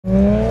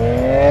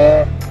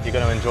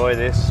enjoy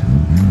this.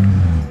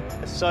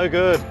 It's so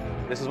good.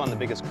 This is one of the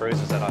biggest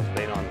cruises that I've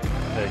been on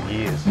for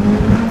years.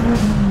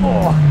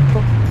 Oh,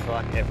 I feel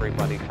like every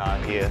bloody car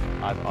here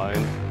I've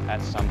owned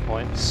at some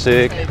point.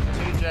 Sick.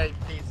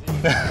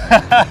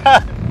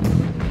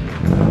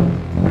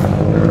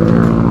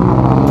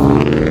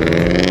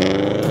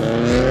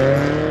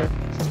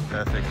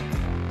 Perfect.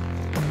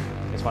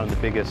 It's one of the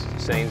biggest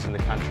scenes in the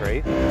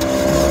country.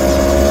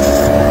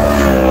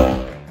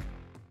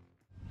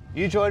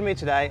 You joined me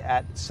today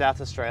at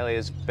South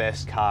Australia's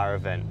best car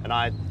event, and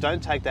I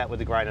don't take that with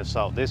a grain of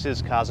salt. This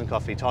is Cars and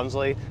Coffee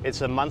Tonsley.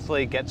 It's a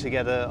monthly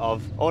get-together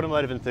of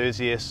automotive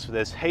enthusiasts.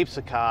 There's heaps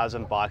of cars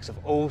and bikes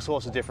of all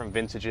sorts of different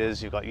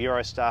vintages. You've got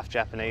Euro stuff,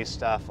 Japanese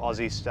stuff,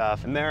 Aussie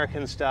stuff,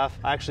 American stuff.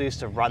 I actually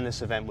used to run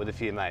this event with a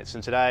few mates,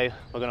 and today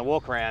we're going to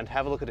walk around,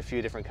 have a look at a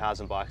few different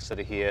cars and bikes that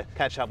are here,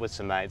 catch up with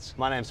some mates.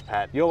 My name's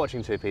Pat, you're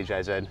watching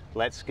 2PJZ.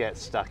 Let's get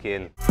stuck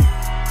in.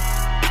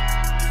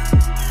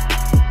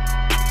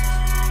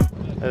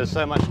 There's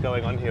so much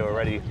going on here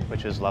already,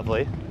 which is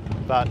lovely,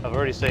 but I've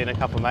already seen a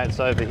couple of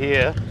mates over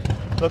here.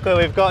 Look what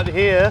we've got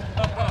here.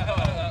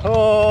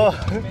 Oh.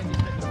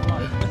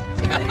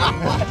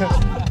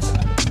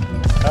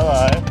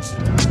 Hello.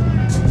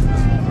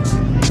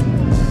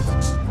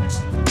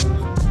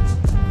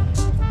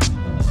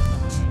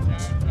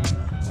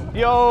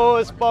 Yo,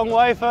 it's Bong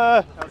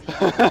Wafer.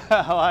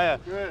 How are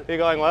you? Good. You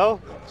going well?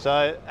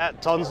 So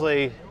at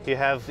Tonsley, you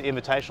have the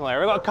Invitational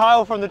area. We got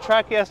Kyle from the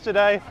track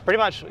yesterday. Pretty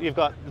much you've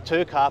got the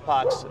two car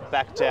parks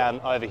back down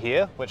over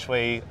here, which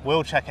we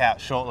will check out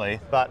shortly.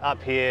 But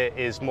up here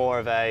is more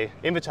of a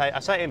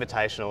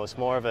invitational, it's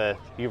more of a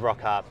you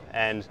rock up,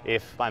 and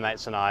if my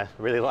mates and I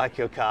really like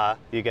your car,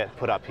 you get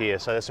put up here.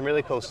 So there's some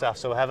really cool stuff.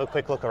 So we'll have a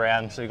quick look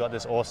around. So we've got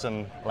this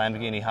awesome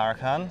Lamborghini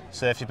Huracan.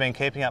 So if you've been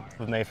keeping up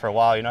with me for a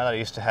while, you know that I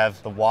used to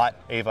have the white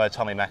Evo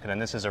Tommy Mackinnon.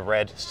 This is a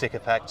red sticker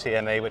pack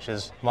TME, which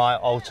is my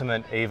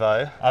ultimate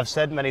Evo. I've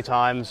said many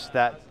times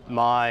that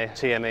my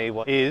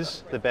TME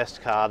is the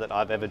best car that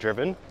I've ever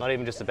driven. Not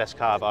even just the best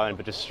car I've owned,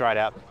 but just straight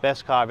up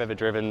best car I've ever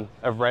driven.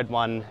 A red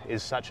one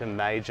is such a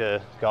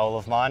major goal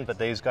of mine, but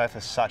these go for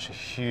such a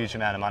huge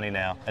amount of money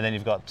now. And then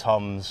you've got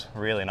Tom's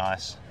really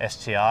nice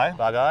STI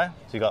bug eye.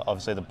 So you've got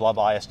obviously the blob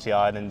eye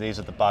STI, and then these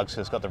are the bugs.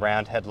 So it's got the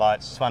round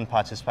headlights. This one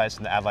participates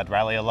in the Adelaide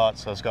Rally a lot.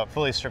 So it's got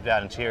fully stripped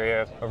out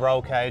interior, a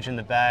roll cage in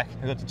the back.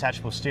 We've got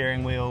detachable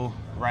steering wheel,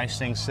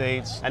 racing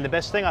seats. And the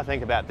best thing I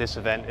think about this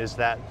event is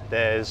that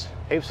there's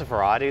heaps of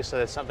variety, so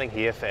there's something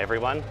here for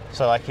everyone.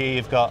 So like here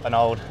you've got an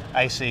old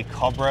AC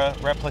Cobra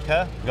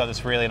replica. You've got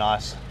this really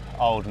nice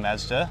old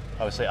Mazda,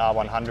 obviously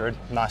R100,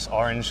 nice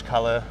orange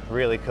color,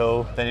 really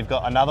cool. Then you've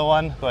got another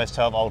one. You always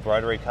tell of old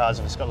rotary cars,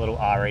 if it's got a little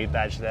RE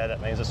badge there,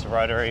 that means it's a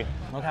rotary.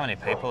 Look how many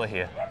people are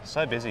here,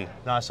 so busy.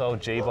 Nice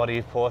old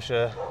G-body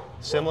Porsche,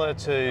 similar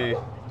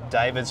to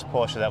David's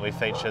Porsche that we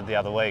featured the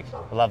other week.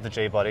 I love the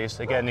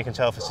G-bodies. Again, you can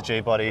tell if it's a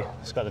G-body.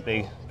 It's got the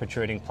big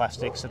protruding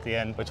plastics at the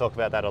end. We talk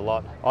about that a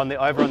lot.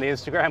 Over on the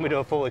Instagram, we do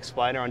a full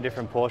explainer on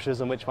different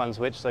Porsches and which one's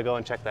which, so go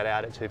and check that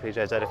out at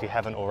 2PJZ if you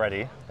haven't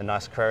already. A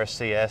nice Carrera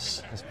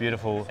CS, this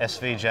beautiful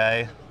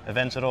SVJ,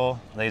 Aventador.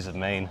 These are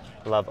mean.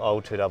 I love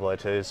old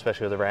 2002s,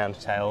 especially with the round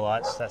tail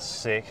lights. That's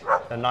sick.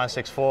 A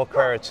 964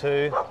 Carrera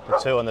 2, the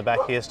 2 on the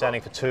back here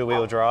standing for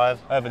two-wheel drive.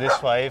 Over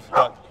this way, you've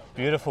got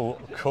beautiful,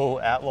 cool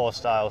outlaw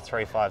style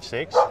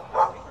 356.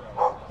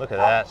 Look at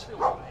that.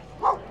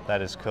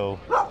 That is cool.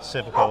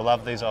 Super cool.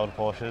 Love these old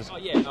Porsches. Oh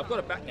yeah, I've got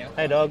it back now.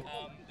 Hey dog.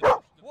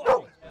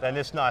 Then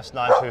this nice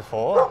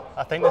 924.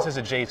 I think this is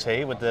a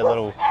GT with the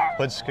little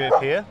hood scoop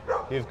here.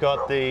 You've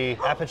got the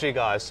Apogee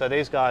guys. So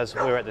these guys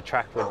we were at the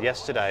track with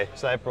yesterday.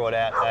 So they brought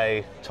out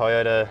a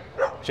Toyota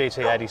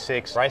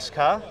GT86 race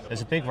car.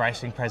 There's a big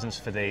racing presence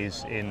for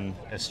these in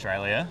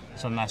Australia.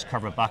 Some nice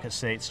Cobra bucket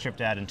seats,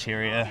 stripped out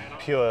interior,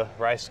 pure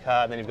race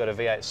car. And then you've got a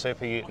V8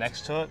 Super Ute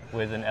next to it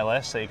with an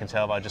LS, so you can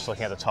tell by just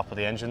looking at the top of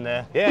the engine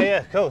there.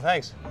 Yeah, cool,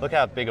 thanks. Look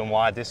how big and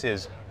wide this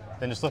is.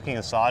 Then just looking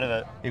inside of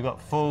it, you've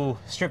got full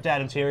stripped out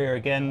interior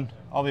again,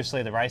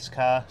 obviously the race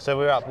car. So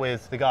we were up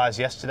with the guys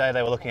yesterday,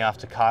 they were looking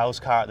after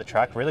Kyle's car at the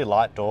track, really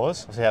light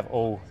doors. So you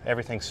have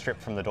everything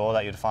stripped from the door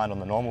that you'd find on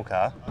the normal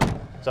car.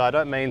 So I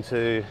don't mean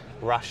to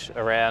rush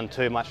around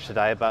too much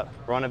today, but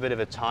we're on a bit of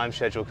a time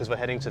schedule because we're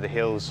heading to the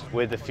hills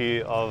with a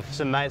few of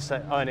some mates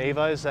that own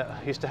Evos that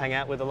I used to hang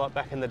out with a lot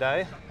back in the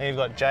day. And you've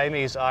got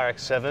Jamie's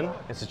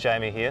RX-7. This is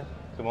Jamie here.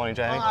 Good morning,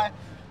 Jamie. Hi.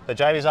 The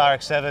Jamie's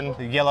RX-7,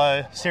 the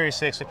yellow Series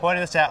 6. We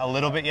pointed this out a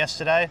little bit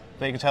yesterday,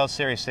 but you can tell it's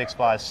Series 6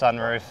 by his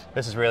sunroof.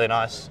 This is really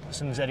nice.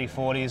 Some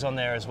ZE40s on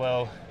there as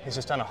well. He's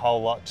just done a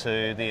whole lot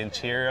to the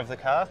interior of the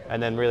car.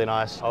 And then really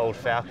nice old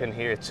Falcon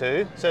here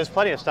too. So there's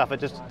plenty of stuff.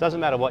 It just doesn't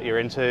matter what you're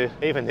into.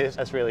 Even this,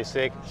 that's really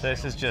sick. So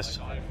this is just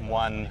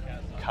one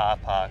car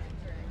park.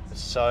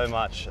 There's so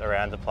much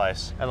around the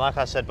place. And like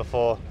I said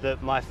before,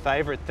 my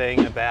favorite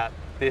thing about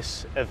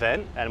this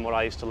event and what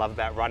I used to love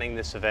about running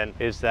this event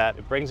is that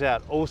it brings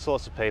out all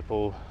sorts of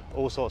people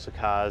all sorts of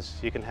cars.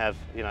 You can have,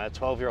 you know, a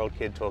 12-year-old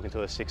kid talking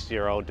to a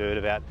 60-year-old dude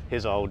about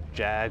his old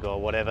Jag or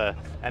whatever.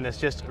 And it's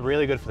just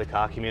really good for the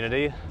car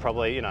community.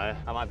 Probably, you know,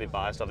 I might be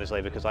biased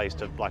obviously because I used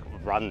to like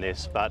run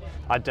this, but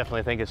I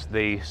definitely think it's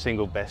the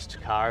single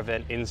best car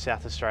event in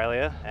South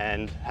Australia.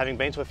 And having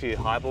been to a few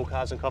highball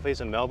cars and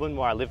coffees in Melbourne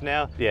where I live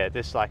now, yeah,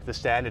 this like the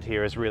standard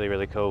here is really,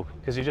 really cool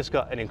because you've just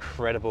got an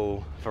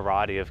incredible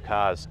variety of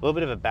cars. A little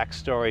bit of a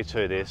backstory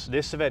to this.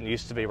 This event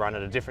used to be run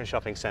at a different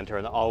shopping centre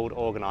and the old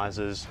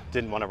organisers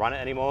didn't want to run it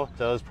anymore.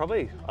 So it was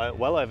probably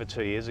well over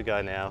 2 years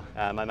ago now.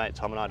 My mate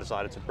Tom and I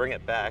decided to bring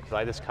it back.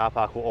 Like, this car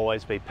park will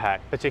always be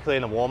packed, particularly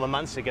in the warmer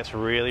months. It gets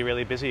really,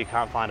 really busy. You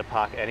can't find a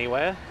park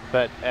anywhere.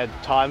 But at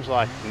times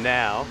like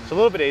now, it's a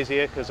little bit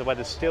easier because the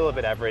weather's still a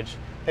bit average.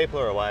 People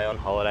are away on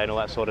holiday and all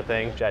that sort of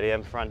thing.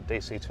 JDM front,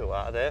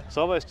 DC2R there. It's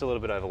almost a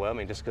little bit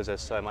overwhelming just because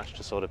there's so much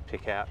to sort of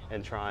pick out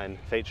and try and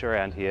feature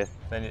around here.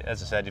 Then,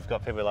 as I said, you've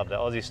got people who love the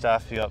Aussie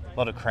stuff. You've got a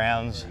lot of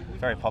Crowns,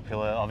 very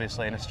popular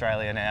obviously in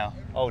Australia now.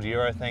 Old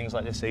Euro things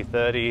like this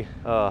E30.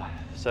 Oh,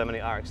 so many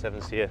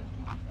RX-7s here.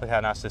 Look how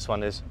nice this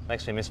one is.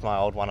 Makes me miss my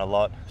old one a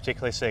lot,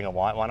 particularly seeing a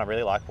white one. I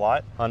really like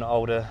white on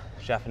older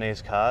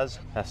Japanese cars.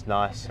 That's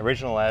nice.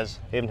 Original as,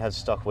 even has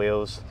stock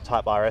wheels,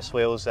 Type RS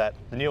wheels that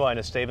the new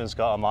owner Stephen's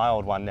got on my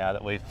old one now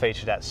that we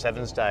featured at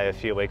Sevens Day a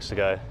few weeks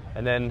ago.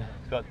 And then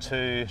we've got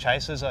two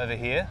Chasers over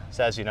here.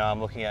 So as you know,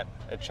 I'm looking at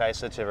a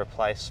Chaser to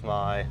replace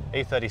my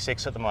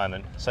E36 at the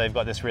moment. So you've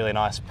got this really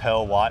nice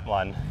pearl white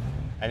one.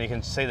 And you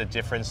can see the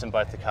difference in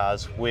both the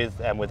cars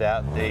with and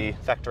without the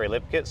factory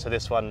lip kit. So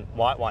this one,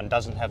 white one,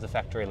 doesn't have the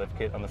factory lip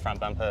kit on the front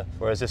bumper,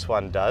 whereas this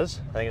one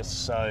does. I think it's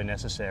so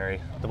necessary.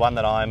 The one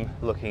that I'm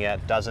looking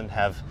at doesn't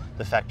have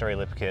the factory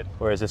lip kit,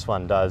 whereas this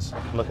one does.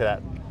 Look at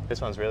that. This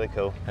one's really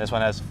cool. And this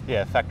one has,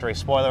 yeah, factory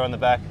spoiler on the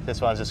back.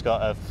 This one's just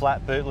got a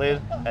flat boot lid.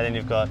 And then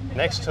you've got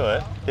next to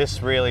it,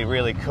 this really,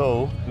 really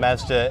cool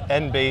Mazda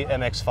NB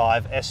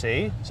MX-5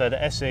 SE. So the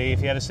SE,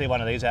 if you ever see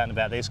one of these out and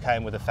about, these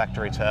came with a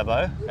factory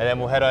turbo. And then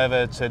we'll head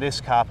over to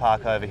this car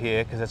park over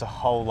here because there's a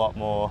whole lot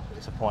more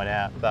to point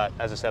out. But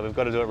as I said, we've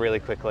got to do it really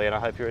quickly and I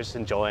hope you're just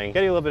enjoying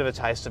getting a little bit of a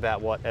taste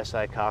about what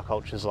SA car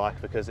culture is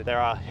like, because there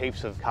are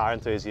heaps of car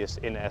enthusiasts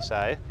in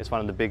SA. It's one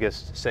of the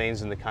biggest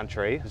scenes in the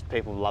country because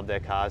people love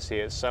their cars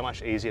here. It's so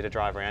much easier to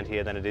drive around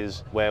here than it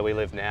is where we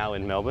live now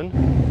in Melbourne.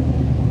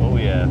 Oh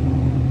yeah.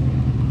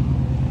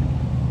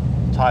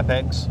 Type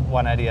X,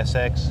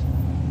 180SX,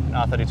 an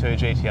R32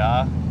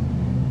 GTR,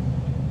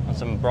 and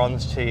some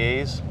bronze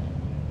TEs.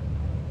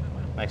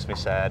 Makes me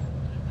sad.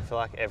 I feel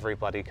like every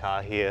bloody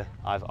car here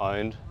I've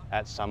owned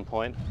at some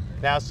point.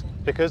 Now, it's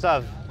because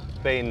I've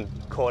been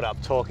caught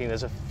up talking,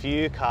 there's a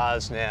few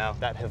cars now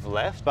that have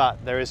left,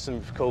 but there is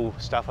some cool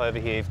stuff over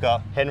here. You've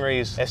got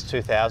Henry's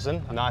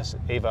S2000, a nice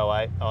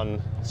Evo 8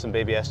 on some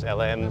BBS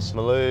LMs,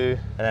 Maloo,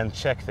 and then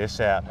check this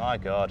out. My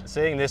God,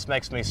 seeing this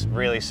makes me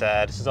really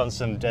sad. This is on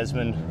some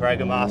Desmond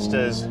Rager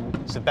Masters.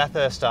 It's a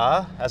Bathurst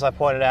R. As I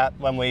pointed out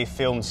when we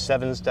filmed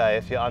Sevens Day,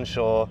 if you're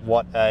unsure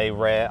what a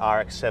rare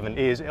RX-7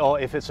 is, or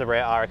if it's a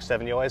rare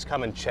RX-7, you always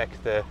come and check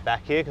the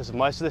back here, because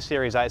most of the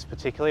Series 8s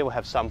particularly will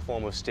have some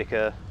form of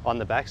sticker on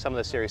the back. Some of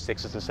the Series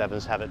 6s and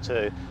 7s have it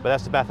too. But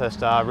that's the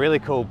Bathurst R. Really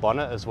cool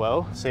bonnet as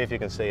well. See if you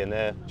can see in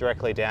there,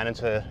 directly down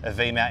into a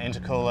V-mount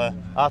intercooler.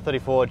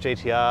 R34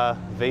 GTR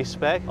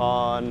V-spec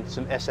on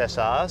some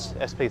SSRs,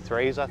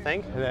 SP3s I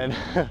think. And then,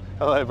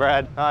 hello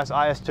Brad, nice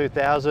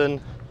IS2000.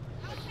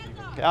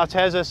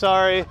 Altezza,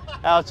 sorry,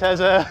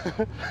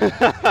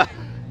 Altezza.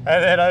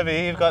 And then over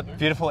here you've got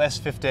beautiful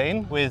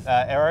S15 with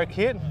aero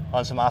kit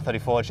on some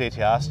R34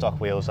 GTR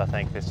stock wheels, I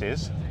think this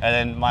is. And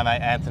then my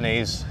mate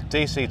Anthony's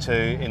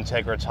DC2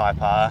 Integra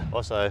Type R.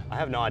 Also, I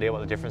have no idea what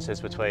the difference is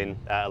between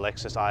a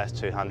Lexus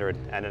IS200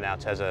 and an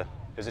Altezza.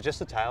 Is it just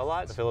the tail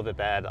lights? I feel a bit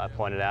bad. I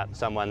pointed out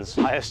someone's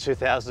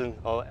IS2000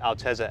 or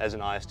Altezza as an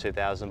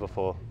IS2000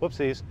 before.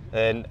 Whoopsies.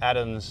 And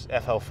Adam's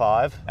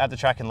FL5. At the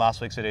track in last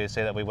week's video, you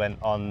see that we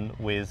went on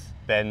with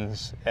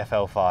Ben's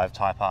FL5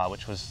 Type R,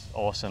 which was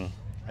awesome.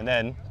 And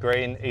then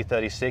green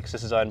E36,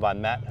 this is owned by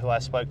Matt, who I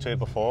spoke to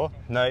before.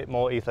 No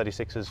more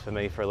E36s for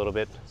me for a little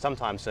bit,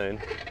 sometime soon,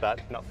 but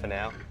not for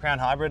now. Crown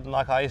Hybrid,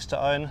 like I used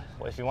to own.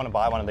 Well, if you want to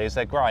buy one of these,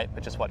 they're great,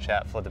 but just watch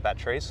out for the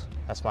batteries.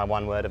 That's my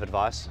one word of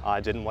advice.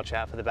 I didn't watch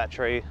out for the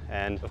battery,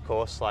 and of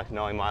course, like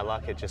knowing my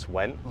luck, it just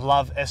went.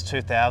 Love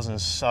S2000s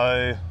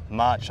so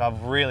much. I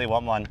really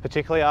want one,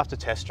 particularly after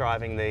test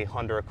driving the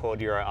Honda Accord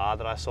Euro R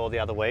that I saw the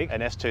other week.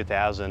 An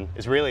S2000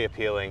 is really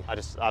appealing.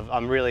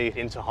 I'm really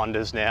into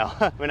Hondas now.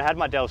 I mean, I had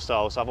my Del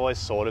Sol, so I've always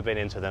sort of been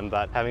into them,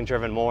 but having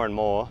driven more and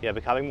more, yeah,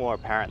 becoming more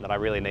apparent that I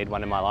really need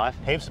one in my life.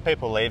 Heaps of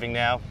people leaving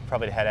now,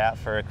 probably to head out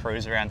for a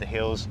cruise around the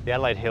hills. The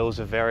Adelaide Hills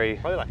are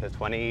probably like a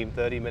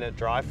 20-30 minute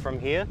drive from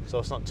here, so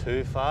it's not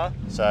too far.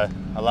 So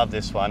I love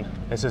this one.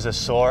 This is a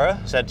Sora,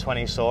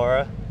 Z20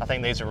 Sora. I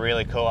think these are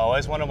really cool. I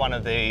always wanted one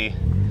of the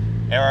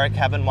aero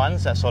cabin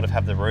ones that sort of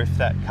have the roof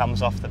that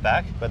comes off the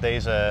back, but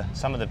these are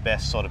some of the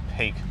best sort of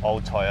peak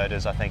old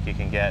Toyotas I think you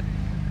can get.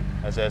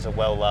 as there's a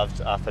well-loved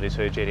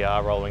R32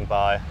 GTR rolling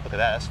by. Look at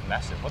that, that's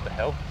massive. What the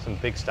hell? Some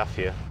big stuff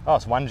here. Oh,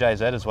 it's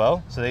 1JZ as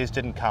well. So these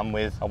didn't come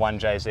with a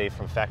 1JZ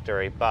from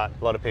factory, but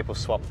a lot of people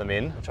swap them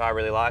in, which I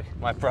really like.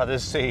 My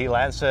brother's CE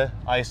Lancer,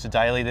 I used to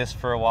daily this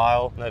for a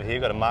while. And over here,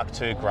 you've got a Mark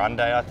II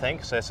Grande, I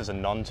think. So this is a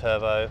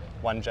non-turbo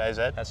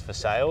 1JZ. That's for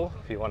sale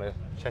if you want to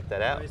check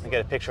that out. And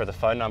get a picture of the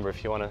phone number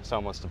if you want to,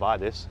 someone wants to buy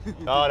this.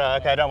 Oh no,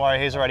 okay, don't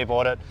worry, he's already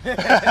bought it.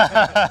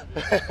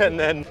 And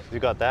then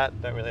you've got that,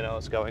 don't really know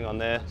what's going on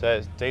there. So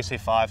it's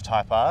DC5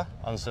 Type R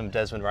on some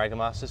Desmond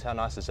Ragermasters. How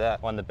nice is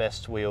that? One of the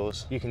best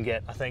wheels you can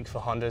get, I think, for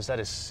Hondas. That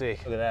is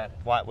sick. Look at that.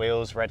 White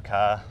wheels, red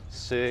car,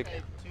 sick.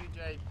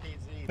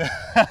 2JPZ.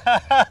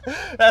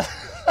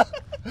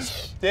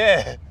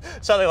 Yeah,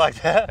 something like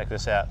that. Check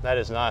this out, that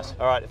is nice.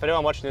 All right, if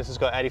anyone watching this has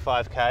got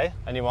 85K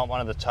and you want one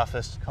of the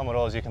toughest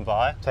Commodores you can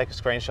buy, take a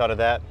screenshot of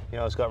that. You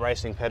know, it's got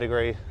racing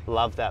pedigree.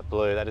 Love that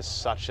blue. That is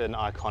such an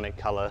iconic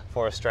color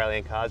for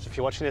Australian cars. If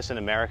you're watching this in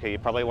America, you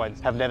probably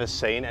have never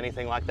seen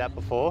anything like that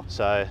before.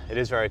 So it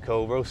is very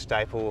cool, real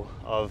staple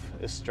of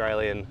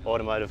Australian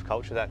automotive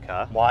culture, that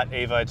car. White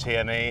Evo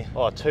TME.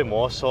 Oh, two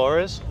more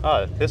Soras.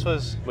 Oh,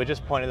 we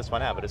just pointed this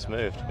one out, but it's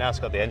moved. Now it's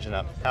got the engine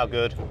up. How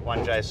good,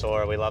 1J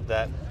Sora, we love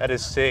that. That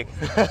is sick.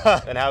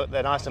 And how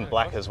they're nice and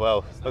black as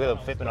well. Look at the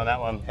fitment on that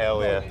one.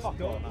 Hell yeah.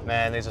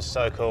 Man, these are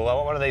so cool. I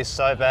want one of these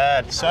so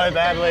bad. So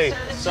badly.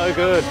 So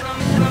good.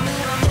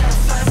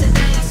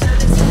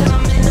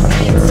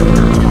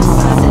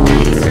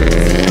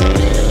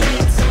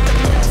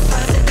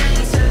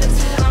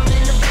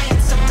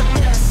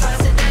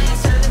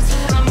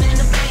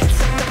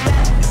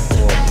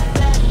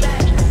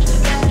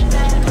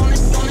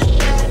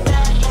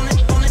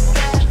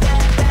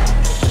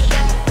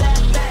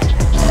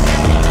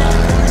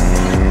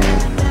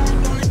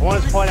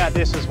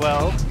 This as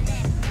well,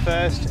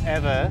 first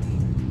ever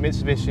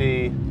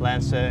Mitsubishi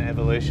Lancer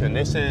Evolution.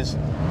 This is a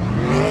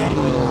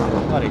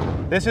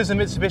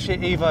Mitsubishi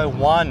Evo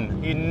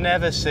 1. You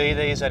never see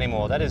these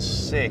anymore. That is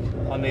sick.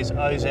 On these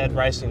OZ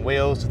racing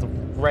wheels with the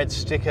red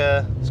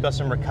sticker. It's got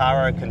some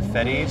Recaro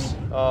confettis.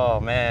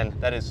 Oh man,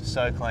 that is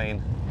so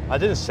clean. I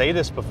didn't see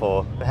this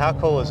before, but how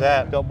cool is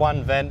that? Got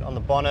one vent on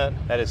the bonnet.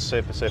 That is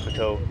super, super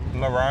cool.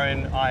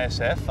 Maroon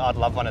ISF, I'd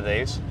love one of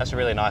these. That's a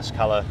really nice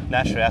color.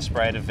 Naturally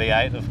aspirated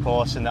V8, of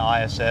course, in the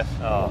ISF.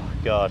 Oh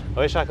God. I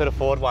wish I could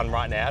afford one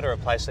right now to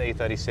replace the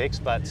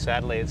E36, but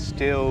sadly it's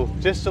still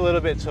just a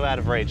little bit too out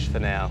of reach for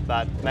now.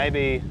 But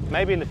maybe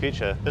in the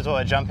future. This is what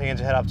we're jumping in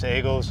to head up to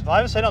Eagles. I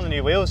haven't seen it on the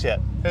new wheels yet.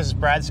 This is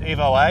Brad's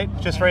Evo 8.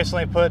 Just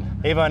recently put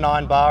Evo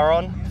 9 bar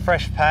on,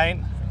 fresh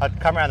paint. I'd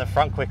come around the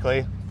front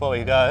quickly before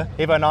we go.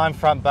 Evo 9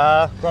 front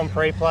bar, Grand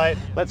Prix plate.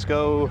 Let's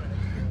go.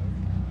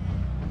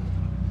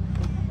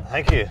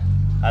 Thank you.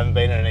 I haven't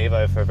been in an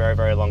Evo for a very,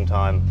 very long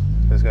time.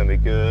 This is going to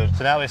be good.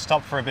 So now we've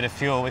stopped for a bit of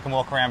fuel. We can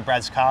walk around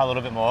Brad's car a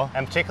little bit more,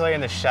 and particularly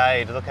in the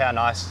shade. Look how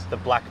nice the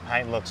black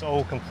paint looks,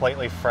 all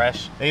completely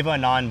fresh. The Evo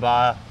 9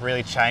 bar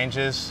really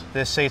changes.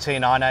 This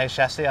CT9A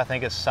chassis, I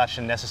think it's such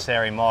a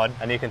necessary mod,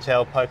 and you can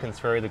tell poking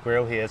through the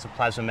grille here, it's a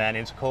Plasma Man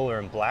intercooler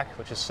in black,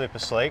 which is super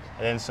sleek.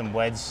 And then some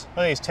WEDs.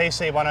 Look at these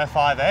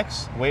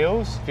TC105X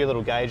wheels, a few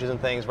little gauges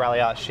and things, rally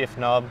art shift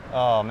knob.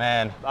 Oh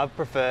man, I've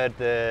preferred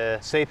the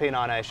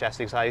CP9A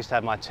chassis because I used to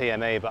have my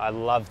TME, but I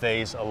love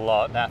these a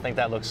lot. And I think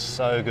that looks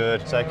so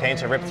good. So keen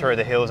to rip through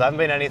the hills. I haven't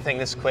been anything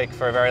this quick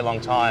for a very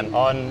long time.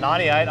 On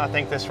 98, I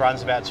think this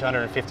runs about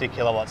 250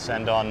 kilowatts,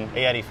 and on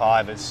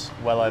E85, it's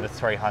well over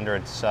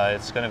 300. So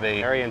it's going to be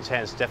very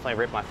intense. Definitely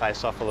rip my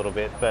face off a little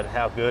bit, but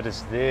how good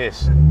is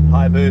this?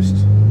 High boost.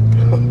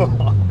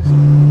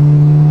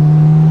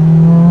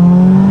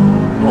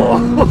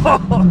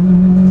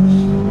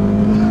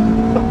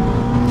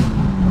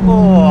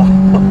 Oh,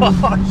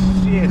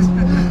 shit.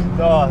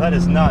 Oh, that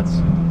is nuts.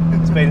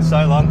 It's been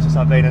so long since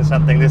I've been in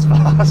something this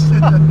fast. It's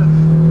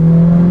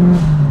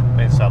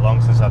been so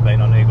long since I've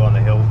been on Eagle on the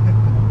Hill.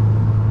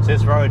 So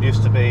this road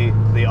used to be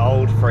the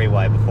old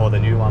freeway before the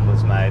new one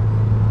was made.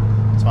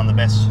 It's one of the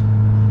best,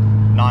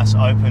 nice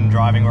open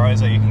driving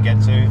roads that you can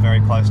get to,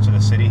 very close to the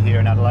city here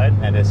in Adelaide.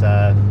 And it's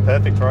a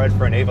perfect road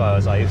for an Evo,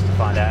 as I used to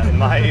find out in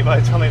my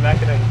Evo Tommy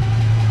Mackinnon.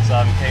 So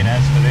I'm keen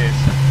as for this.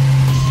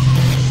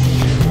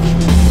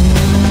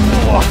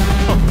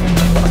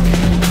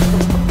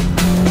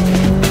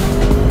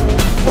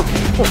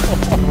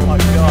 Oh my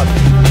God.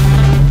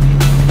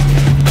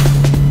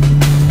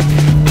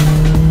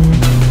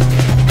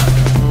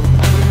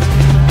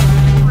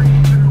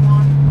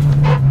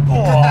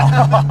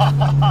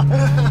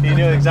 Oh. You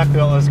knew exactly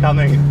what was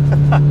coming.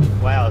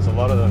 Wow, there's a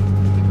lot of them.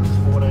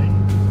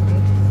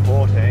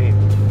 14.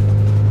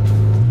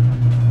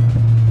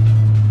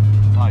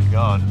 My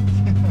God.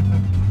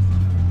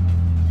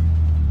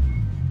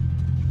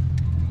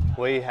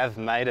 we have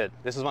made it.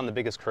 This is one of the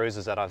biggest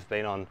cruises that I've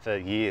been on for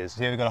years.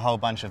 Here we've got a whole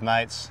bunch of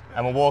mates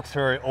and we'll walk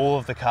through all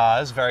of the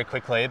cars very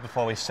quickly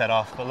before we set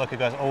off. But look, it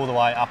goes all the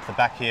way up the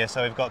back here.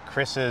 So we've got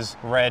Chris's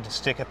red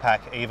sticker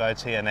pack Evo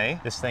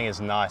TME. This thing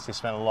is nice. He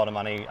spent a lot of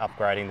money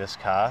upgrading this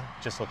car.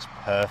 Just looks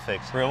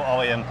perfect. Real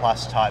OEM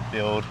Plus type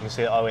build. You can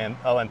see the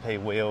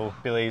OMP wheel,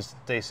 Billy's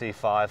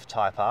DC5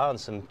 Type R on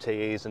some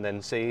TEs and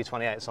then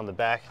CE28s on the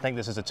back. I think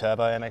this is a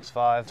turbo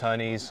MX-5.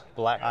 Tony's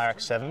black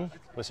RX-7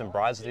 with some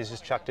brides that he's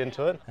just chucked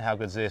into it. And how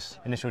good's this?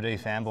 Initial D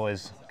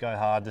fanboys go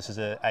hard. This is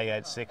a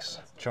A86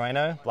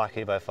 Torino, black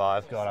Evo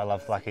 5. God, I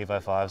love black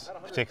Evo 5s,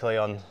 particularly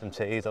on some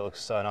TEs. That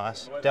looks so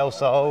nice. Del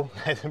Sol,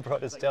 Nathan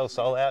brought his Del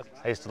Sol out.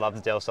 I used to love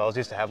the Del Sols,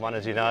 used to have one,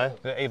 as you know.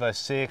 The Evo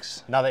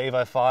 6, another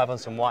Evo 5 on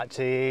some white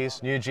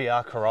TEs, new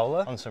GR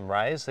Corolla on some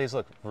Rays. These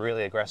look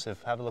really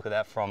aggressive. Have a look at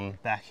that from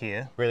back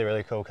here. Really,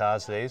 really cool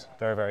cars, these.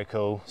 Very, very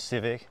cool.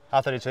 Civic.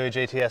 R32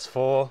 GTS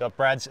 4. Got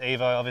Brad's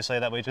Evo, obviously,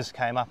 that we just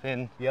came up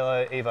in.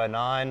 Yellow Evo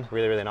 9.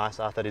 Really, really nice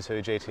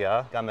R32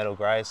 GTR. Gunmetal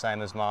grey,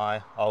 same as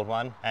my old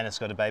one. And it's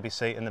got a baby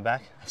seat in the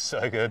back.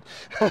 So good.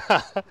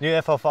 New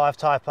FL5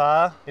 Type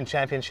R in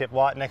championship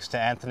white next to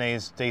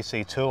Anthony's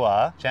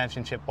DC2R.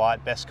 Championship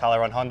white, best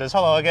colour on Hondas.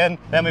 Hello again.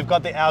 Then we've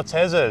got the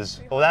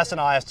Altezas. Well, that's an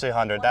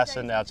IS200. That's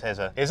an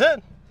Alteza. Is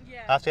it?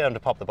 Yeah. I have to get them to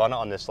pop the bonnet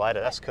on this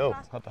later. That's cool.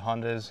 Got the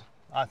Hondas.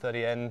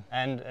 R30N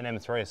and an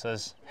M3, so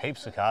there's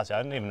heaps of cars here.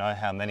 I don't even know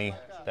how many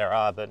there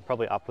are, but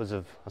probably upwards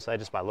of, I'll say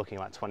just by looking,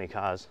 like 20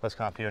 cars. Let's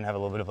come up here and have a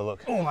little bit of a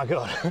look. Oh my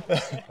God.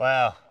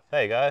 Wow,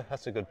 there you go.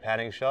 That's a good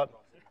panning shot.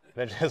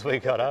 As we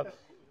got up.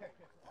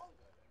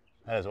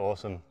 That is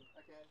awesome.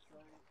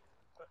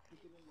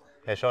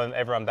 Yeah, showing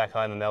everyone back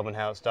home in Melbourne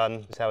how it's done.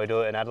 This is how we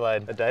do it in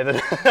Adelaide. But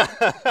David.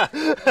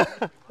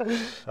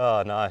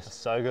 Oh, nice.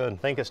 So good. I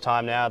think it's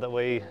time now that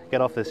we get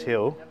off this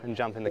hill and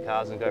jump in the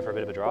cars and go for a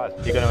bit of a drive.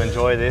 You're going to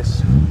enjoy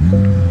this.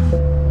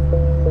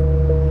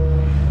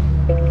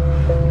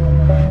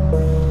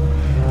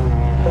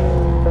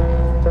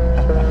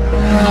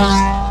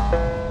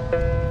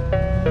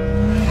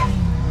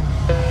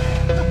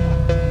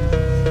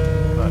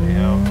 Bloody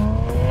hell.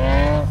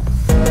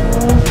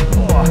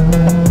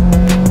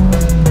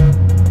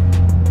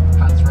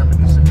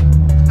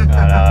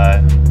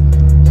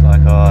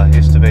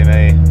 Used to be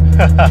me.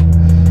 Wow.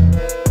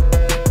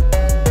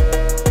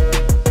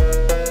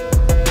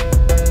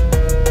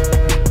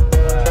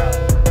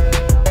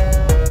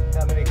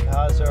 How many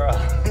cars there are?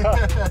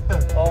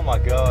 Oh my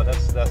God,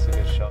 that's a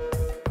good shot.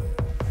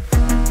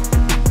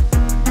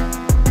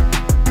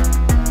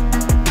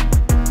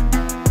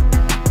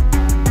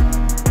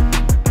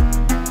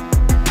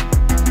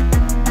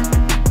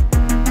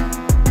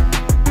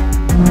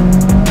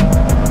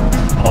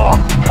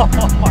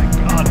 Oh my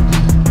God.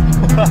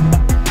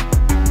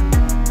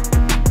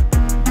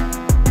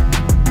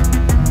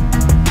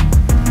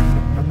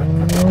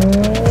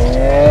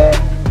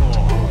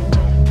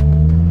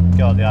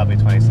 God, the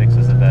RB26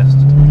 is the best.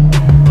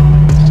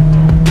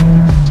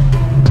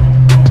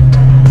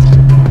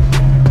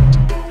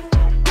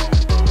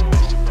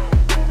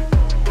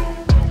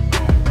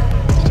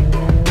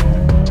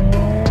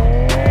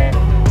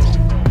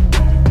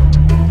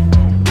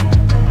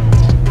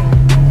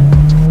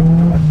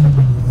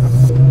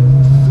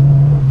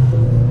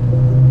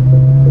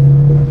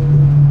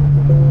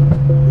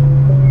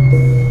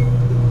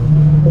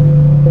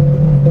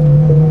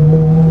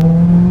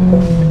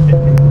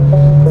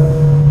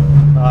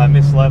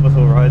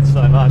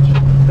 So much.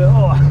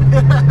 Oh.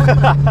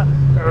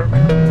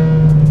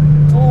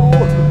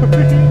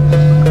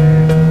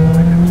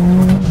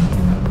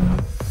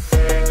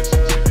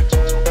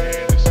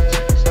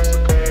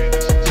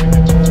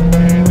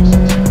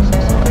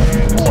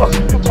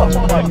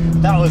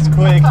 That was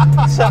quick.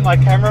 Set my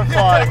camera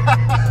flying.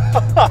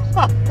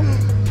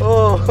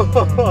 Oh.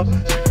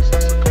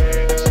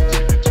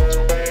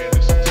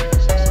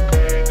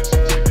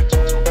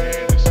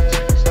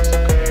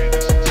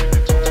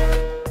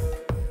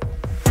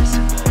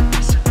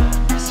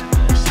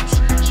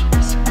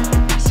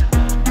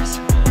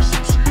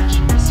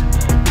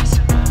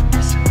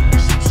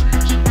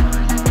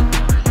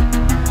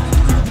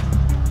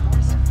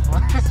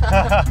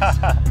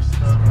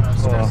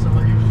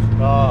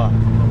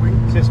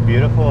 It's just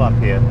beautiful up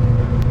here.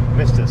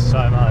 Missed it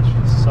so much.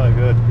 It's so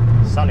good.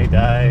 Sunny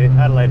day,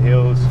 Adelaide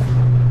Hills.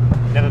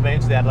 Never been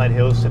to the Adelaide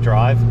Hills to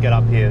drive. Get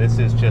up here. This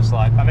is just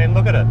like, I mean,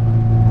 look at it.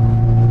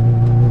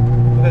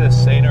 Look at the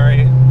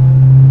scenery.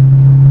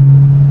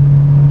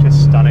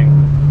 Just stunning.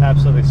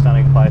 Absolutely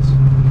stunning place.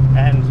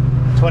 And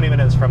 20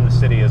 minutes from the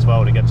city as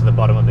well to get to the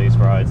bottom of these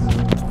roads.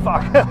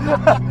 Fuck.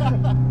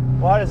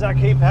 Why does that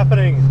keep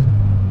happening?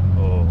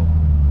 Oh,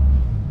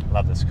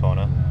 love this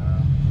corner.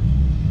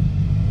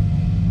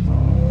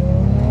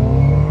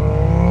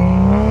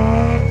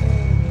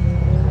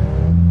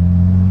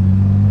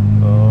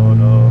 Oh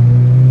no.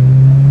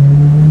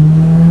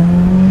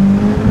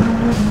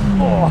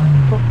 Oh.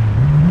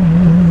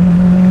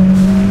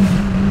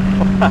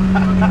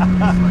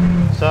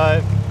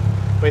 So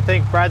we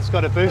think Brad's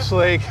got a boost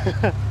leak.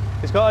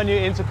 He's got a new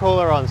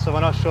intercooler on, so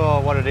we're not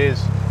sure what it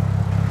is.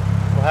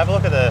 We'll have a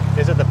look at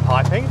is it the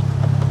piping?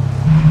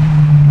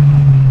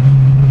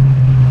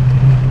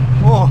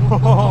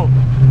 Oh,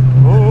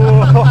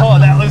 oh,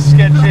 that was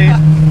sketchy.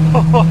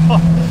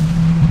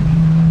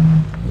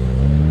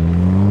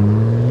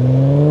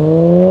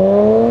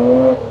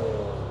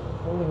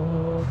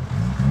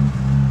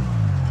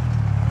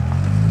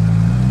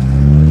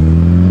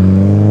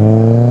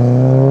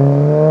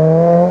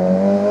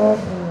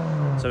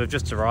 So we've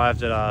just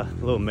arrived at our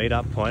little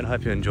meet-up point.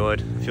 Hope you enjoyed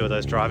a few of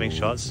those driving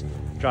shots.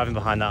 Driving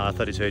behind that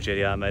R32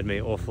 GTR made me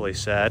awfully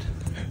sad.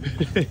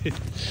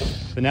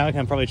 But now we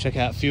can probably check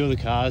out a few of the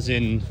cars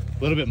in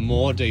a little bit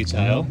more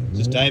detail.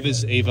 This is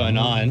David's Evo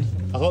 9.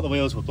 I thought the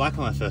wheels were black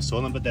when I first saw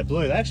them, but they're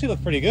blue. They actually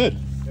look pretty good.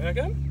 You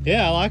reckon?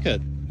 Yeah, I like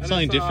it. And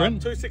Something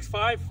different.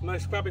 265, no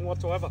scrubbing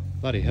whatsoever.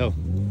 Bloody hell.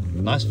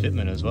 Nice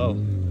fitment as well.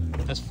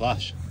 That's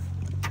flush.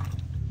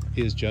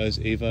 Here's Joe's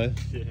Evo.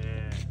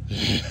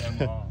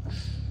 Yeah.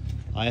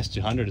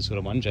 IS200 has got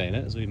a 1J in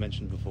it, as we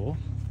mentioned before.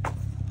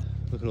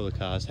 Look at all the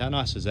cars. How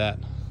nice is that?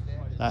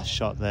 That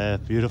shot there,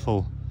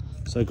 beautiful.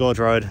 So Gorge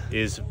Rd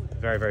is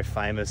very, very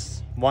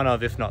famous. One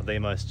of, if not the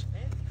most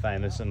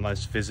famous and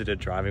most visited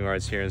driving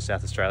roads here in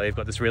South Australia. You've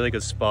got this really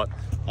good spot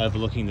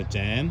overlooking the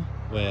dam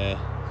where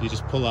you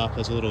just pull up,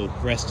 there's a little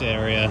rest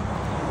area,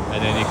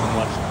 and then you can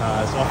watch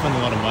cars. Often a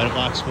lot of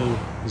motorbikes will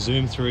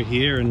zoom through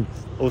here and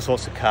all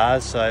sorts of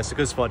cars. So it's a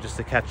good spot just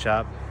to catch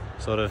up,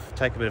 sort of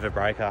take a bit of a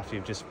break after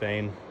you've just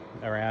been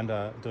around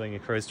doing a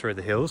cruise through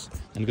the hills,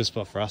 and a good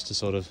spot for us to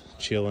sort of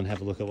chill and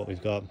have a look at what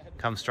we've got.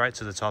 Come straight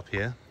to the top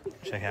here,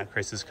 check out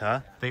Chris's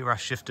car. Beat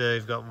rush shifter,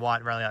 you've got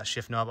white rally out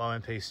shift knob,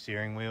 OMP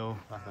steering wheel,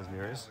 like those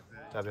mirrors,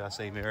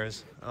 WRC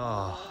mirrors.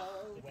 Oh,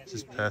 this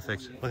is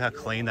perfect. Look how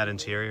clean that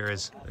interior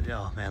is.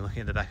 Oh man,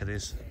 looking at the back of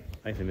this,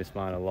 makes me miss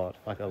mine a lot,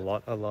 like a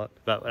lot.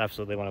 But I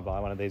absolutely want to buy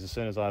one of these as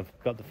soon as I've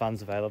got the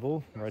funds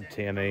available, red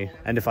TME.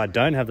 And if I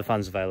don't have the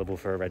funds available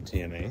for a red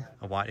TME,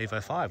 a white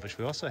Evo 5, which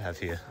we also have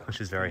here, which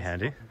is very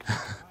handy.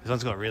 This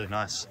one's got a really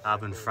nice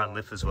carbon front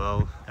lip as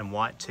well, and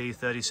white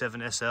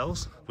T37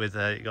 SLs with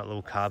you got a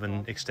little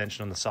carbon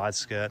extension on the side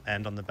skirt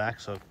and on the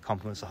back, so it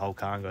complements the whole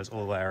car and goes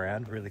all the way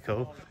around. Really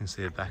cool. You can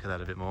see the back of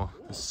that a bit more.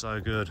 It's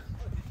so good.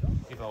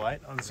 Evo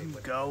 8 on some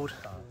gold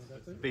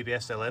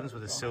BBS LMs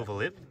with a silver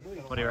lip.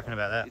 What do you reckon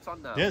about that?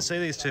 You don't see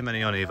these too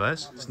many on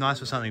Evos. It's nice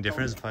for something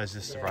different as opposed to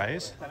just a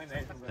raise.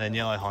 Then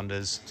yellow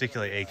Hondas,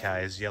 particularly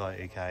EKs, yellow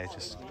EK,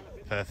 just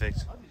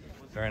perfect.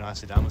 Very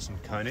nicely done with some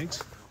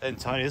Koenigs. And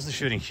Tony, this is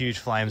shooting huge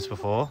flames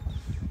before.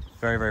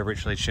 Very, very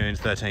richly tuned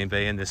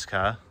 13B in this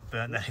car.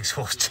 Burnt that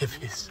exhaust tip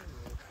is.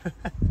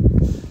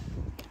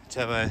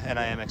 Turbo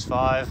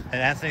NAMX5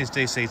 and Anthony's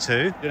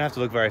DC2. You don't have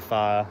to look very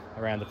far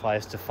around the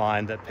place to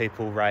find that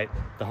people rate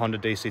the Honda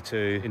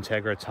DC2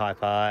 Integra Type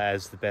R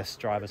as the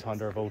best driver's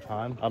Honda of all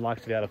time. I'd like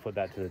to be able to put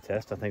that to the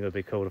test. I think it would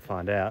be cool to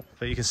find out.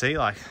 But you can see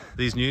like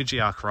these new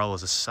GR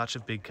Corollas are such a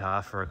big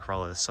car for a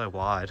Corolla. It's so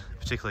wide,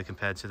 particularly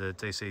compared to the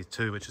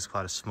DC2, which is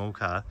quite a small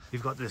car.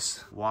 You've got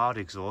this wild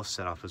exhaust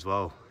setup as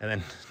well. And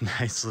then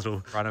Nate's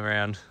little run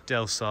around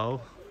Del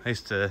Sol. I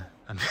used to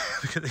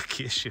look at the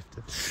gear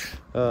shifter.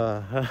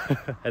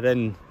 And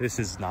then this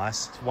is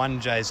nice. It's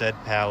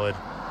 1JZ powered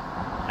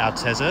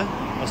Altezza.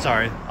 Oh,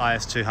 sorry,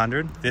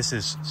 IS200. This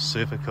is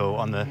super cool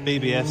on the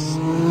BBS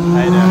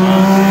 8MR.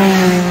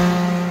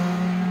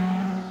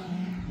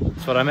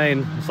 That's what I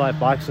mean. It's like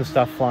bikes and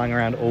stuff flying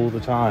around all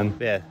the time.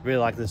 Yeah, really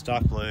like this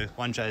dark blue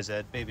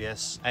 1JZ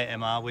BBS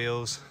 8MR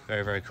wheels.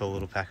 Very, very cool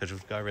little package.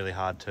 Would go really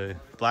hard too.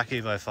 Black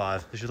Evo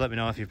 5. You should let me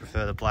know if you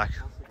prefer the black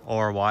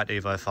or a white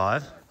Evo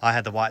 5. I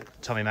had the white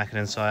Tommy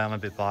Mackinnon, so I'm a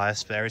bit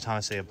biased, but every time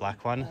I see a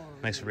black one, it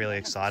makes me really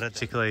excited,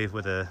 particularly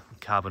with a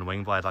carbon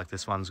wing blade like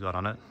this one's got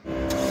on it.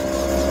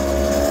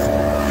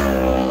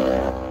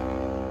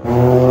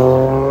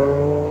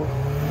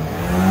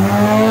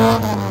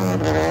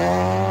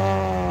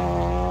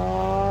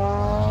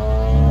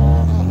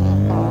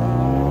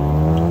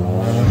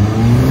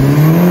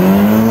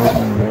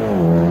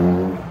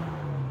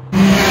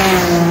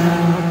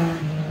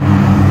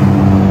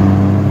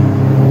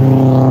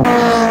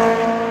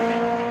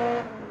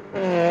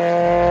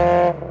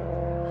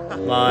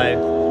 My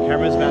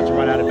camera's about to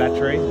run out of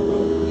battery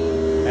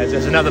as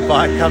there's another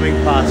bike coming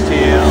past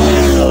here on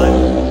this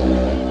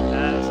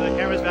side. So the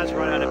camera's about to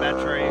run out of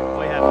battery.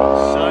 We have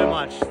so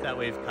much that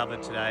we've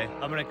covered today.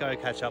 I'm going to go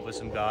catch up with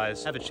some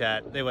guys, have a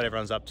chat, see what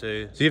everyone's up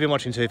to. So you've been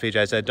watching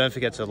 2PJZ. Don't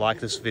forget to like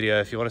this video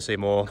if you want to see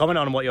more. Comment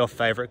on what your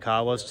favourite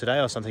car was today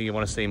or something you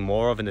want to see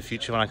more of in the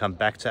future when I come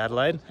back to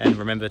Adelaide. And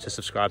remember to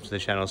subscribe to the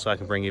channel so I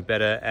can bring you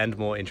better and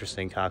more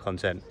interesting car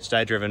content.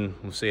 Stay driven.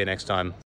 We'll see you next time.